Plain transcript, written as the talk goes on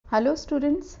Hello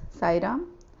students, Sairam.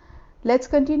 Let's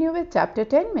continue with chapter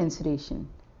 10 mensuration.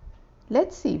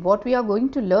 Let's see what we are going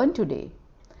to learn today.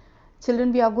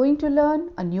 Children, we are going to learn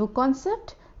a new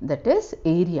concept, that is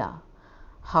area.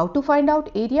 How to find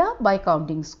out area by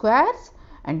counting squares,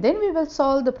 and then we will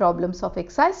solve the problems of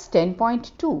exercise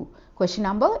 10.2, question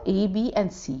number A, B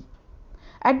and C.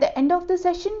 At the end of the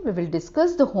session, we will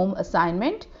discuss the home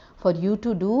assignment for you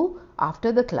to do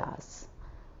after the class.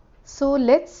 So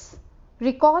let's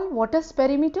recall what is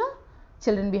perimeter.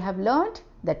 Children, we have learnt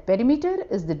that perimeter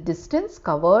is the distance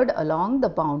covered along the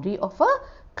boundary of a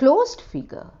closed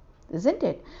figure, isn't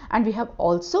it? And we have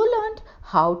also learnt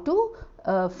how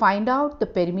to find out the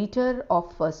perimeter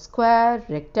of a square,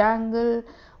 rectangle,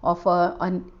 of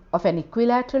an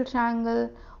equilateral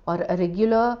triangle, or a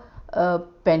regular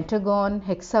pentagon,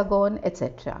 hexagon,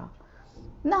 etc.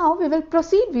 Now we will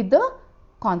proceed with the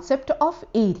concept of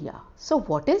area. So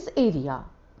what is area?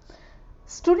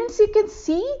 Students, you can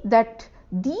see that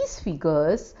these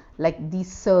figures, like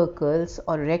these circles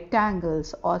or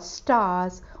rectangles or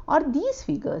stars or these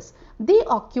figures, they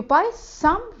occupy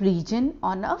some region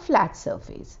on a flat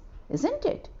surface, isn't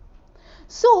it?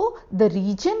 So the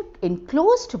region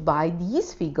enclosed by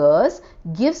these figures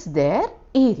gives their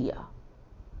area.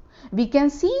 We can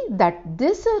see that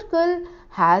this circle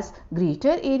has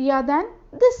greater area than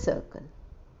this circle,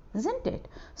 isn't it?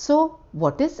 So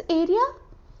what is area?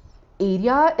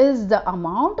 Area is the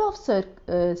amount of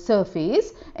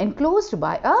surface enclosed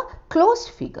by a closed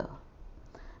figure.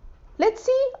 Let's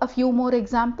see a few more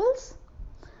examples.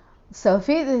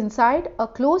 Surface inside a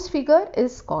closed figure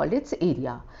is called its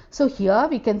area. So here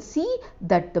we can see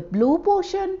that the blue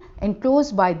portion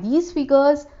enclosed by these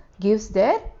figures gives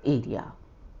their area.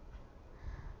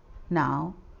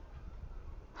 Now,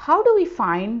 how do we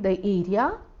find the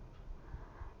area?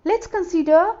 Let's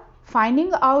consider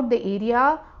finding out the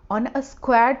area on a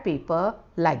squared paper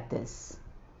like this.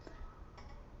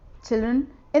 Children,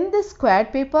 in this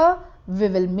squared paper, we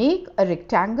will make a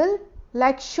rectangle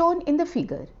like shown in the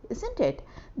figure, isn't it?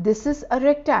 This is a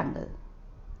rectangle.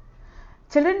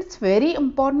 Children, it's very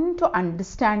important to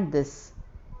understand this.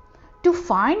 To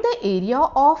find the area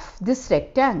of this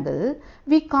rectangle,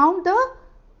 we count the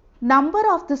number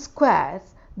of the squares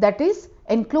that is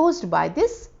enclosed by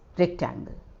this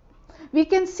rectangle. We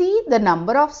can see the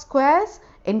number of squares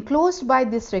enclosed by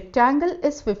this rectangle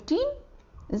is 15,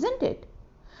 isn't it?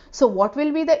 So what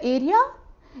will be the area?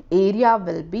 Area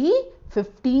will be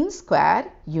 15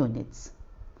 square units.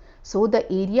 So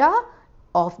the area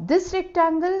of this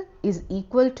rectangle is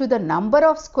equal to the number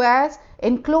of squares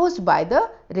enclosed by the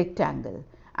rectangle,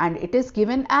 and it is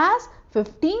given as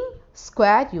 15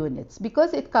 square units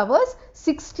because it covers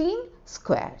 16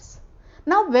 squares.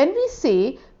 Now when we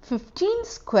say 15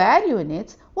 square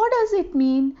units, what does it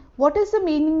mean? What is the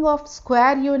meaning of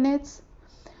square units?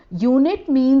 Unit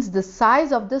means the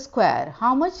size of the square.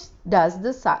 How much does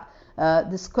the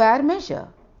square measure?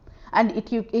 And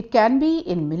it can be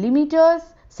in millimeters,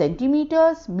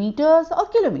 centimeters, meters or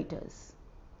kilometers.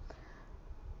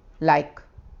 Like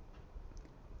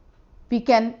we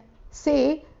can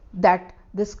say that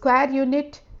the square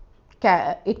unit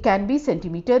it can be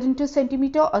centimeter into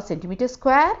centimeter or centimeter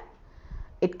square.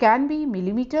 It can be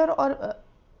millimeter or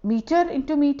meter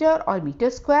into meter or meter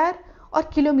square, or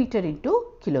kilometer into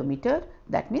kilometer,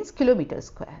 that means kilometer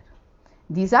square.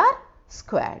 These are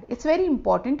squared. It's very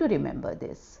important to remember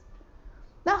this.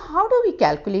 Now how do we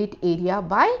calculate area?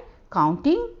 By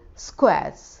counting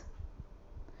squares.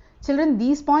 Children,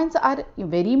 these points are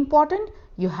very important.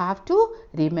 You have to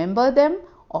remember them,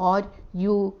 or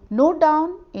you note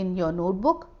down in your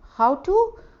notebook how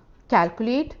to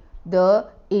calculate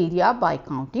the area by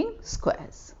counting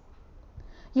squares.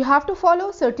 You have to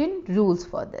follow certain rules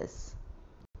for this.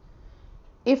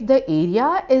 If the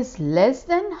area is less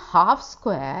than half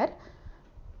square,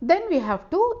 then we have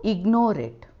to ignore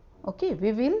it. Okay,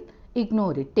 we will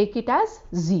ignore it, take it as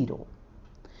 0.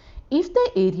 If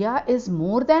the area is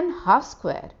more than half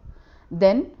square,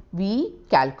 then we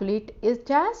calculate it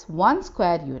as 1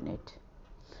 square unit.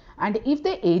 And if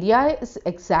the area is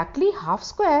exactly half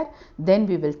square, then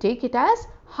we will take it as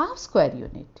half square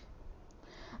unit.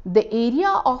 The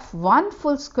area of 1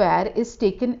 full square is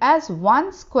taken as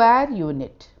 1 square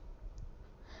unit.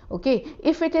 Okay,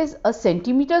 if it is a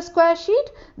centimeter square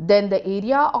sheet, then the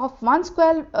area of 1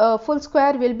 square full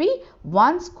square will be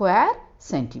 1 square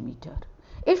centimeter.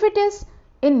 If it is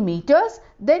in meters,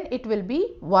 then it will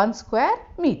be 1 square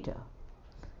meter.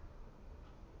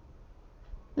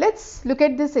 Let's look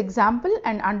at this example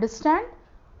and understand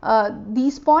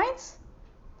these points.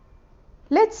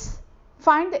 Let's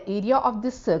find the area of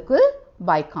this circle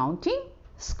by counting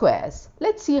squares.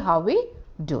 Let's see how we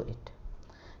do it.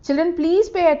 Children, please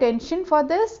pay attention for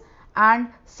this and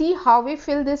see how we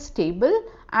fill this table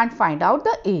and find out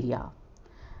the area.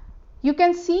 You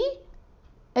can see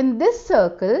in this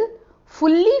circle,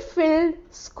 fully filled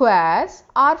squares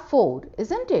are 4,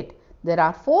 isn't it? There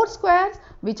are 4 squares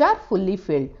which are fully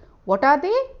filled. What are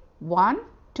they? 1,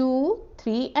 2,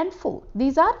 3 and 4.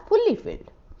 These are fully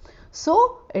filled.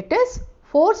 So, it is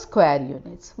 4 square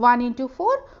units. 1 into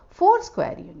 4, 4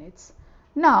 square units.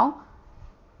 Now,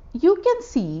 you can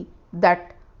see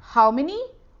that how many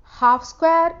half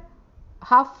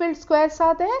filled squares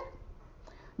are there?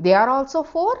 They are also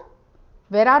 4.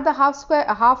 Where are the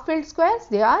half filled squares?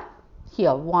 They are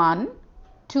here 1,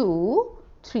 2,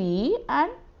 3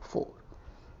 and 4.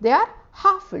 They are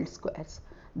half filled squares.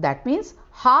 That means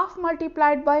half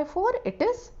multiplied by 4, it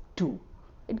is 2.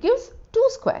 It gives 2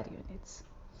 square units.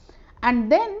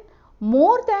 And then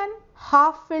more than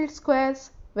half filled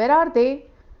squares, where are they?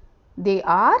 They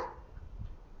are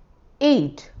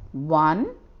 8. 1,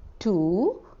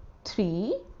 2,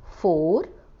 3, 4,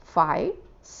 5,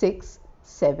 6,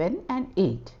 7 and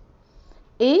 8.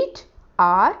 8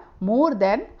 are more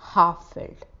than half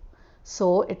filled.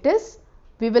 So, it is,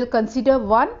 we will consider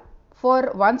 1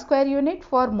 for 1 square unit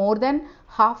for more than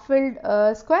half filled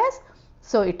squares.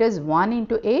 So, it is 1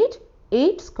 into 8,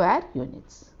 8 square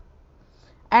units.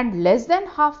 And less than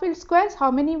half filled squares,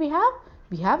 how many we have?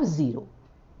 We have 0.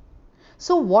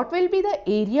 So, what will be the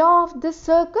area of this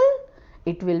circle?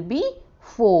 It will be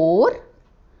 4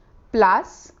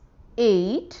 plus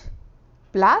 8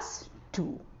 plus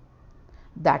 2.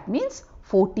 That means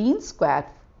 14 square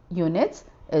units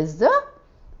is the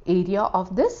area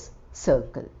of this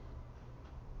circle.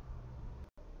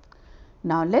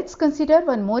 Now, let's consider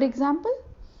one more example.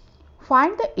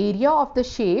 Find the area of the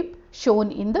shape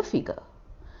shown in the figure.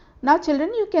 Now,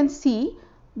 children, you can see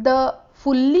the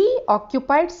fully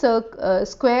occupied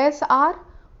squares are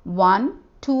 1,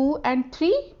 2 and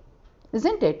 3,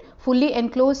 isn't it? Fully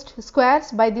enclosed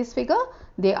squares by this figure,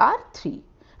 they are 3.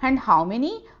 And how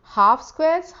many half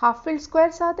filled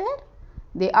squares are there?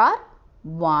 They are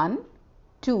 1,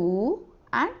 2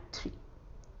 and 3.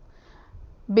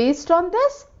 Based on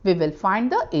this, we will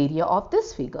find the area of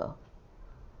this figure.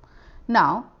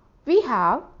 Now, we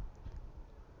have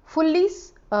fully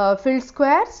filled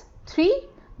squares 3,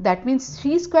 that means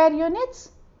 3 square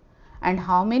units. And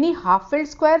how many half filled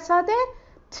squares are there?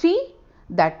 3,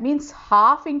 that means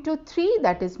half into 3,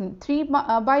 that is 3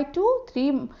 by 2,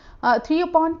 3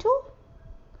 upon 2.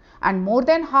 And more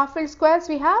than half filled squares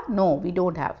we have? No, we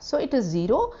don't have. So, it is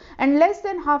 0 and less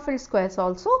than half filled squares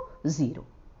also 0.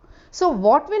 So,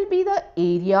 what will be the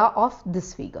area of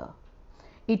this figure?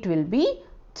 It will be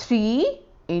 3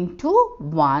 into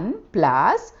 1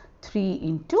 plus 3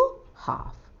 into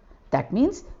half. That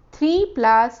means 3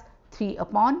 plus 3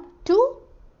 upon 2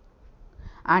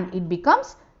 and it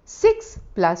becomes 6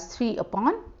 plus 3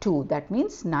 upon 2, that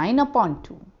means 9 upon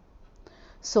 2.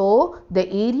 So, the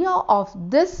area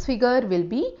of this figure will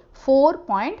be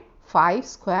 4.5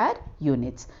 square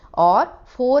units or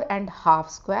 4.5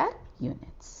 square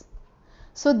units.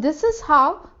 So, this is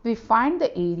how we find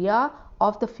the area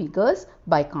of the figures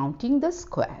by counting the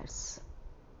squares.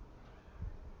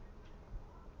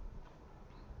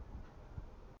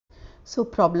 So,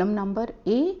 problem number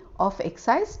A of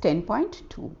exercise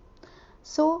 10.2.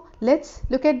 So, let's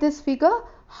look at this figure.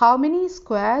 How many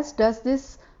squares does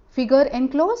this figure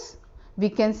enclose? We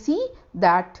can see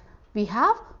that we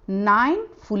have 9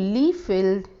 fully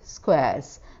filled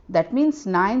squares. That means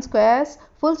 9 squares,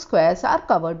 full squares are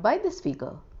covered by this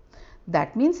figure.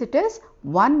 That means it is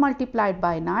 1 multiplied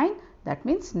by 9, that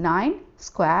means 9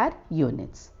 square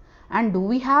units. And do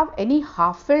we have any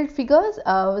half filled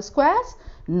squares?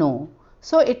 No.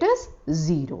 So, it is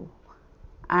 0.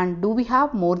 And do we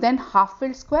have more than half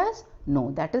filled squares?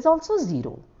 No, that is also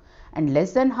 0. And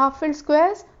less than half filled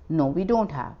squares? No, we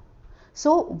don't have.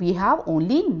 So, we have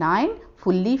only 9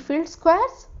 fully filled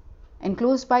squares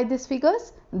enclosed by this figure.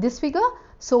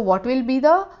 So, what will be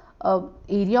the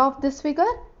area of this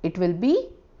figure? It will be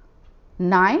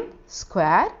 9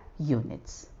 square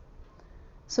units.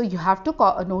 So, you have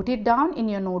to note it down in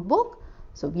your notebook.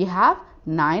 So, we have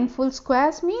 9 full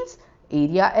squares means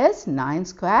area is 9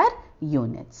 square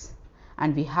units.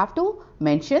 And we have to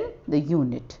mention the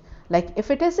unit. Like if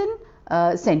it is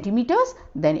in centimeters,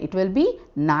 then it will be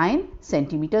 9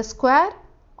 centimeters square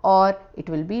or it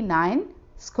will be 9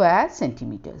 square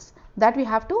centimeters. That we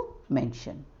have to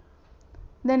mention.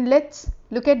 Then let's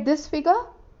look at this figure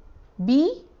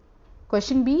B,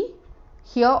 question B.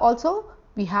 Here also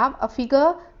we have a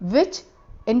figure which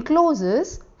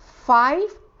encloses 5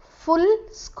 full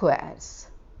squares.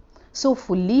 So,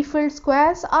 fully filled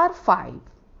squares are 5.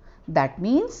 That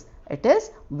means it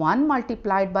is 1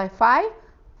 multiplied by 5,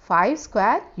 5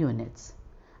 square units.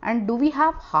 And do we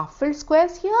have half filled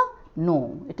squares here?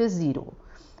 No, it is 0.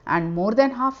 And more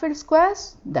than half filled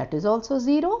squares, that is also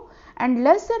 0. And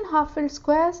less than half filled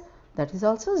squares, that is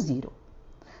also 0.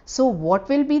 So what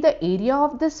will be the area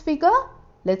of this figure?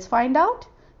 Let's find out.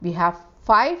 We have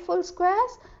 5 full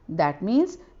squares. That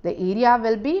means the area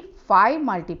will be 5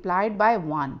 multiplied by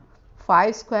 1.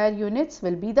 5 square units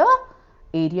will be the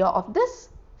area of this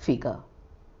figure.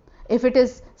 If it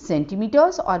is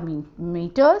centimeters or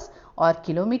meters or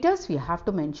kilometers, we have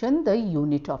to mention the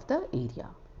unit of the area.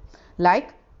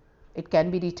 Like it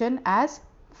can be written as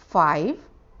 5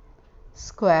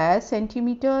 square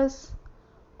centimeters,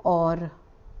 or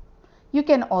you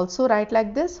can also write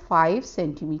like this, 5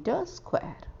 centimeters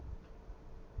square.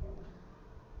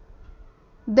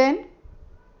 Then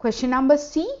question number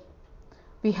C,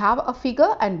 we have a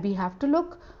figure and we have to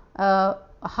look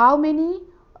how many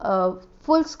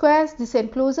full squares this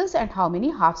encloses and how many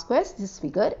half squares this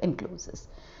figure encloses.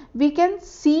 We can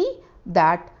see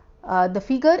that the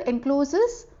figure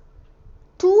encloses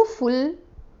 2 full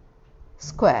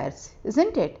squares,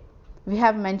 isn't it? We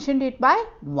have mentioned it by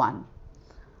 1.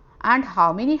 And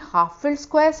how many half filled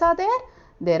squares are there?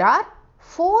 There are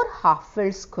 4 half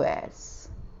filled squares,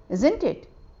 isn't it?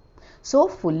 So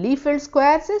fully filled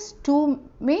squares is 2,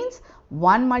 means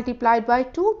 1 multiplied by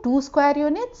 2, 2 square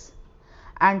units,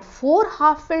 and 4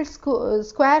 half filled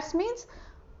squares means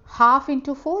half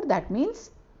into 4, that means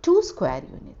 2 square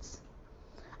units.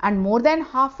 And more than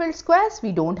half filled squares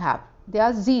we don't have, they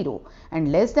are 0,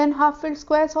 and less than half filled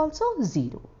squares also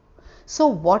 0. So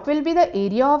what will be the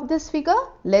area of this figure?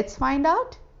 Let's find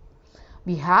out.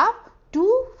 We have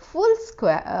 2 full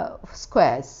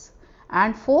squares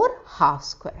and 4 half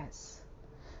squares.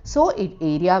 So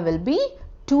area will be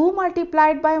 2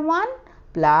 multiplied by 1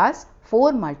 plus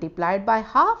 4 multiplied by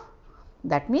half,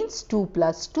 that means 2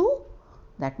 plus 2,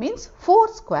 that means 4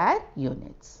 square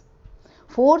units.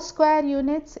 4 square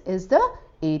units is the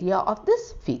area of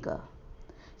this figure.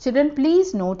 Children,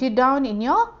 please note it down in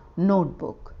your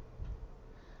notebook.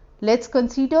 Let's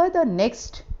consider the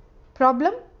next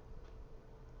problem,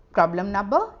 problem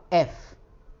number F.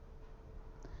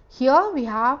 Here we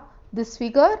have this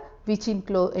figure which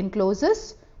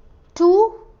encloses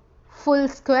 2 full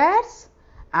squares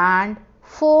and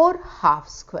 4 half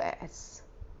squares,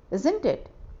 isn't it?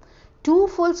 2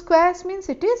 full squares means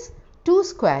it is 2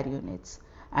 square units,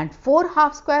 and 4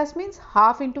 half squares means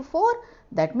half into 4,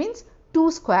 that means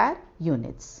 2 square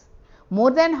units. More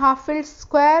than half filled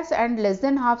squares and less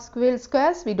than half filled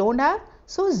squares we don't have,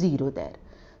 so 0 there.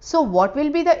 So what will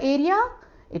be the area?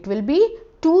 It will be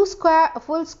 2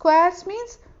 full squares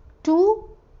means 2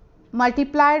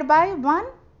 multiplied by 1,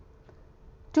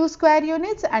 2 square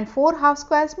units, and 4 half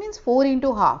squares means 4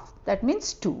 into half, that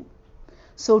means 2.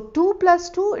 So 2 plus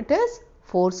 2, it is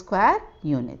 4 square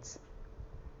units.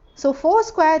 So 4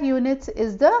 square units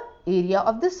is the area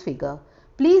of this figure.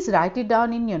 Please write it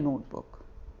down in your notebook.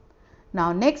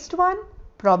 Now next one,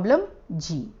 problem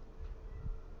G.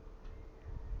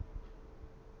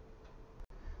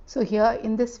 So here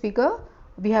in this figure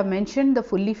we have mentioned the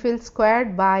fully filled square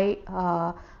by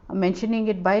mentioning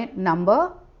it by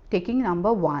number, taking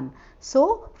number 1.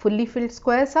 So fully filled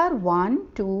squares are 1,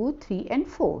 2, 3 and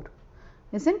 4,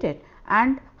 isn't it?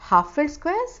 And half filled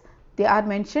squares, they are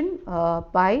mentioned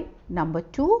by number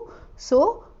 2.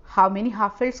 So how many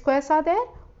half filled squares are there?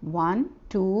 1,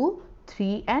 2,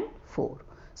 3 and 4.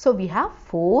 So we have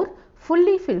 4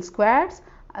 fully filled squares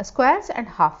and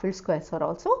half filled squares are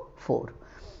also 4.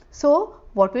 So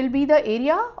what will be the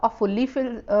area of fully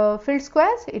filled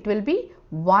squares? It will be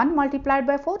 1 multiplied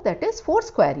by 4, that is 4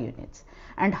 square units,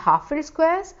 and half filled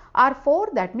squares are 4,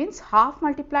 that means half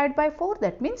multiplied by 4,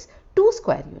 that means 2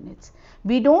 square units.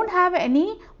 We don't have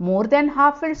any more than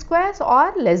half filled squares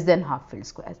or less than half filled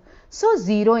squares, so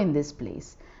 0 in this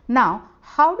place. Now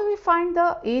how do we find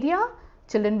the area?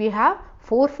 Children, we have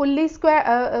 4 full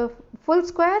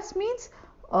squares means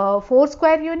 4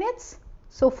 square units,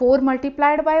 so 4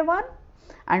 multiplied by 1,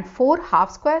 and 4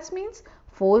 half squares means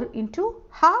 4 into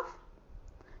half.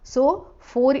 So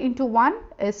 4 into 1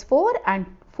 is 4 and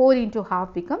 4 into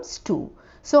half becomes 2.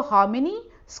 So how many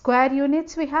square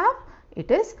units we have? It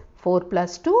is 4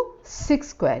 plus 2, 6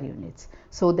 square units.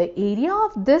 So the area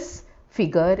of this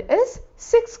figure is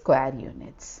 6 square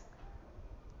units.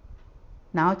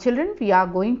 Now children, we are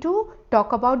going to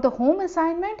talk about the home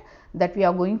assignment that we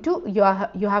are going to,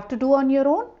 you have to do on your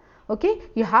own. Okay,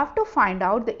 you have to find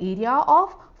out the area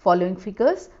of following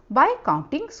figures by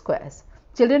counting squares.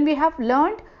 Children, we have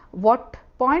learned what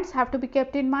points have to be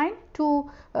kept in mind to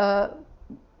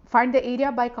find the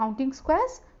area by counting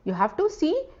squares. You have to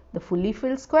see the fully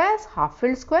filled squares, half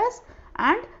filled squares,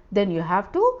 and then you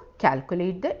have to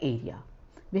calculate the area.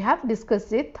 We have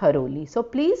discussed it thoroughly. So,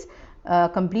 please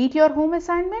complete your home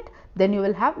assignment, then you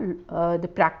will have the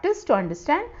practice to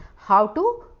understand how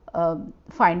to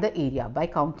find the area by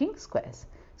counting squares.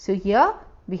 So, here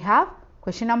we have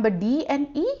question number D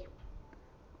and E,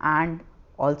 and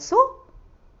also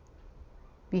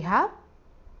we have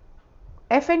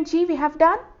F and G we have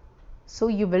done. So,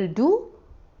 you will do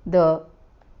the,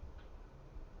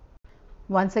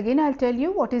 once again I will tell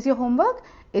you what is your homework.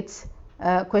 It is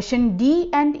question D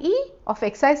and E of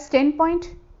exercise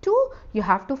 10.2. You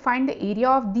have to find the area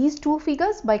of these two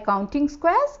figures by counting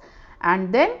squares,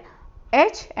 and then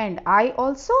H and I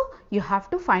also you have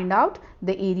to find out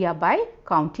the area by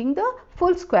counting the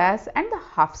full squares and the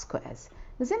half squares,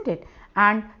 isn't it?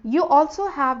 And you also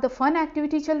have the fun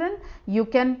activity, children. You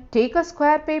can take a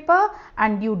square paper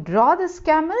and you draw this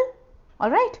camel,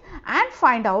 alright, and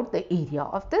find out the area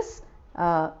of this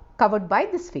covered by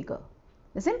this figure,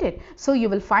 isn't it? So, you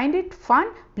will find it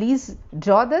fun. Please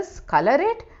draw this, color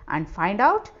it, and find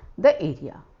out the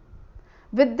area.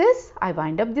 With this, I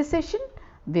wind up this session.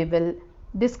 We will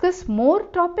discuss more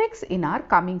topics in our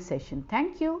coming session.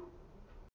 Thank you.